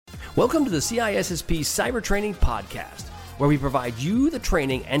Welcome to the CISSP Cyber Training Podcast, where we provide you the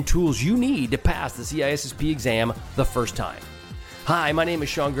training and tools you need to pass the CISSP exam the first time. Hi, my name is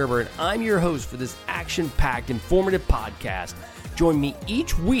Sean Gerber, and I'm your host for this action-packed, informative podcast. Join me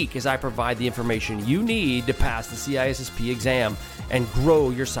each week as I provide the information you need to pass the CISSP exam and grow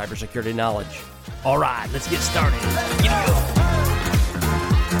your cybersecurity knowledge. All right, let's get started.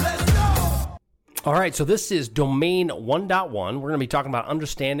 All right, so this is Domain 1.1. We're going to be talking about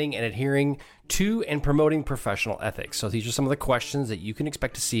understanding and adhering to and promoting professional ethics. So these are some of the questions that you can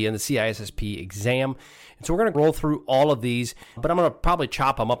expect to see in the CISSP exam. And so we're going to roll through all of these, but I'm going to probably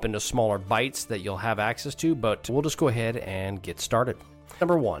chop them up into smaller bites that you'll have access to, but we'll just go ahead and get started.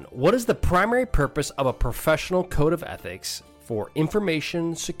 Number one, what is the primary purpose of a professional code of ethics for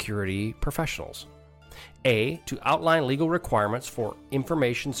information security professionals? A, to outline legal requirements for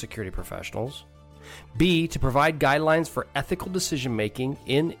information security professionals. B, to provide guidelines for ethical decision-making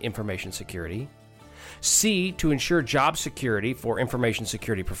in information security. C, to ensure job security for information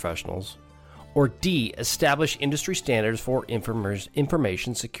security professionals. Or D, establish industry standards for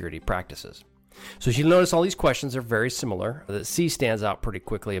information security practices. So as you notice, all these questions are very similar. The C stands out pretty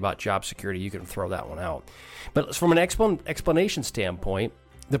quickly about job security. You can throw that one out. But from an explanation standpoint,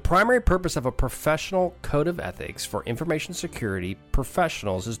 the primary purpose of a professional code of ethics for information security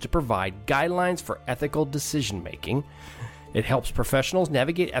professionals is to provide guidelines for ethical decision-making. It helps professionals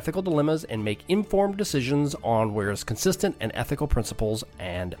navigate ethical dilemmas and make informed decisions on where is consistent and ethical principles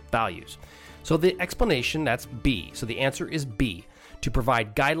and values. So the explanation, that's B. So the answer is B, to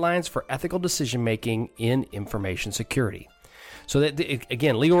provide guidelines for ethical decision-making in information security. So that,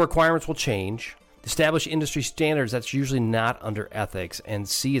 again, legal requirements will change. Establish industry standards, that's usually not under ethics, and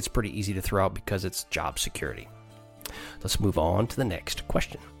C, it's pretty easy to throw out because it's job security. Let's move on to the next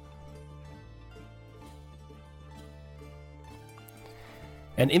question.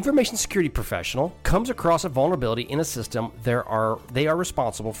 An information security professional comes across a vulnerability in a system they are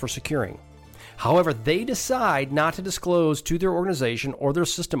responsible for securing. However, they decide not to disclose to their organization or their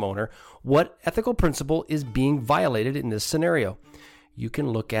system owner what ethical principle is being violated in this scenario. You can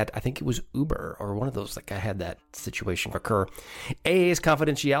look at, I think it was Uber or one of those, like I had that situation occur. A is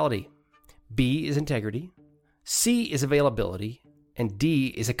confidentiality. B is integrity. C is availability. And D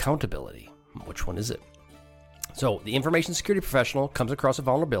is accountability. Which one is it? So the information security professional comes across a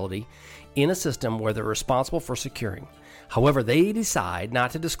vulnerability in a system where they're responsible for securing. However, they decide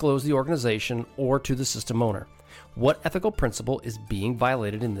not to disclose the organization or to the system owner. What ethical principle is being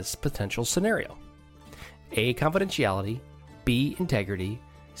violated in this potential scenario? A, confidentiality. B, integrity,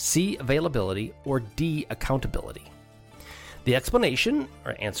 C, availability, or D, accountability. The explanation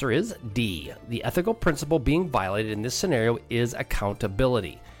or answer is D. The ethical principle being violated in this scenario is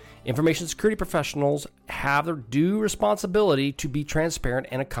accountability. Information security professionals have their due responsibility to be transparent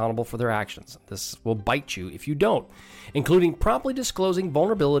and accountable for their actions. This will bite you if you don't, including promptly disclosing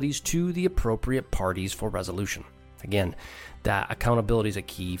vulnerabilities to the appropriate parties for resolution. Again, that accountability is a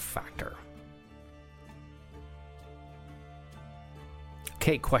key factor.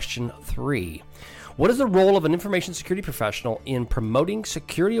 Okay, question 3. What is the role of an information security professional in promoting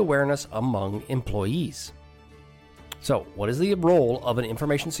security awareness among employees? So, what is the role of an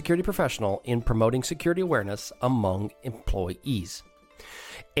information security professional in promoting security awareness among employees?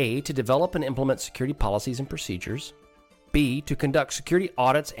 A, to develop and implement security policies and procedures. B, to conduct security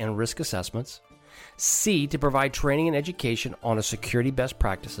audits and risk assessments. C, to provide training and education on security best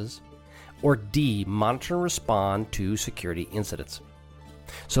practices. Or D, monitor and respond to security incidents.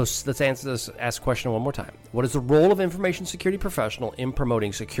 So let's answer this. Ask the question one more time. What is the role of information security professional in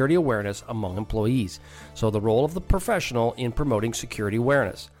promoting security awareness among employees? So the role of the professional in promoting security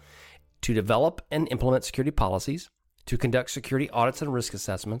awareness: to develop and implement security policies, to conduct security audits and risk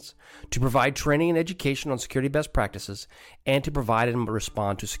assessments, to provide training and education on security best practices, and to provide and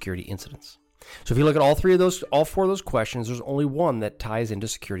respond to security incidents. So if you look at all four of those questions, there's only one that ties into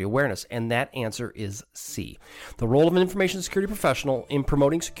security awareness, and that answer is C. The role of an information security professional in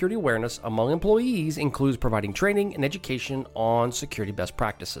promoting security awareness among employees includes providing training and education on security best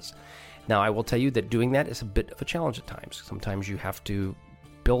practices. Now, I will tell you that doing that is a bit of a challenge at times. Sometimes you have to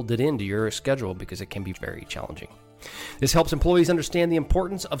build it into your schedule because it can be very challenging. This helps employees understand the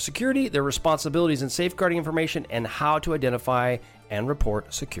importance of security, their responsibilities in safeguarding information, and how to identify and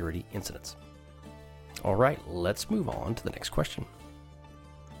report security incidents. All right, let's move on to the next question.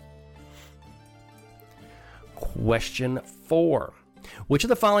 Question 4. Which of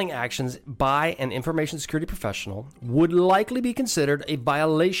the following actions by an information security professional would likely be considered a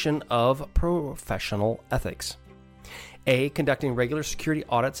violation of professional ethics? A, conducting regular security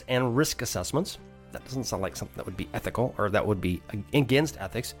audits and risk assessments. That doesn't sound like something that would be ethical or that would be against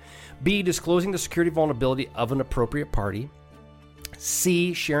ethics. B, disclosing the security vulnerability of an appropriate party.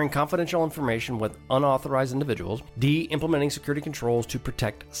 C, sharing confidential information with unauthorized individuals. D, implementing security controls to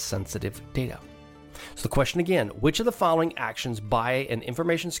protect sensitive data. So the question again, which of the following actions by an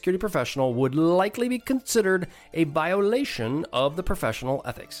information security professional would likely be considered a violation of the professional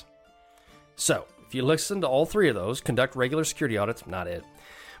ethics? So, if you listen to all three of those, conduct regular security audits, not it.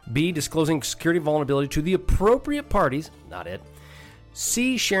 B, disclosing security vulnerability to the appropriate parties, not it.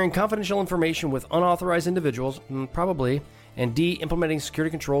 C, sharing confidential information with unauthorized individuals, probably. And D, implementing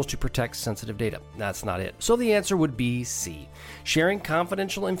security controls to protect sensitive data. That's not it. So the answer would be C. Sharing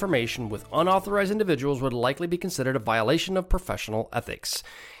confidential information with unauthorized individuals would likely be considered a violation of professional ethics.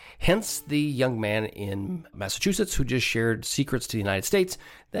 Hence, the young man in Massachusetts who just shared secrets to the United States,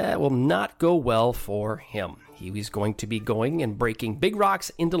 that will not go well for him. He was going to be going and breaking big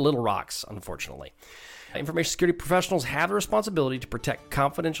rocks into little rocks, unfortunately. Information security professionals have the responsibility to protect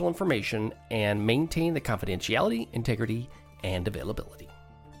confidential information and maintain the confidentiality, integrity, and availability.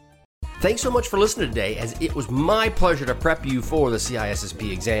 Thanks so much for listening today, as it was my pleasure to prep you for the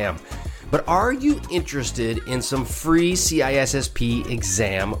CISSP exam. But are you interested in some free CISSP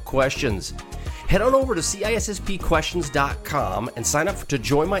exam questions? Head on over to CISSPquestions.com and sign up to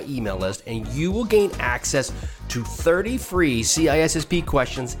join my email list, and you will gain access to 30 free CISSP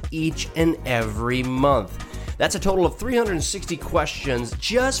questions each and every month. That's a total of 360 questions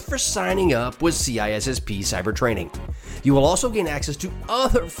just for signing up with CISSP Cyber Training. You will also gain access to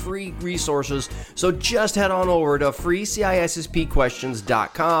other free resources, so just head on over to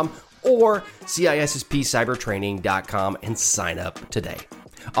freeCISSPquestions.com or CISSPcybertraining.com and sign up today.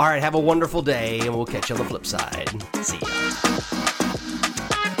 All right, have a wonderful day, and we'll catch you on the flip side. See ya.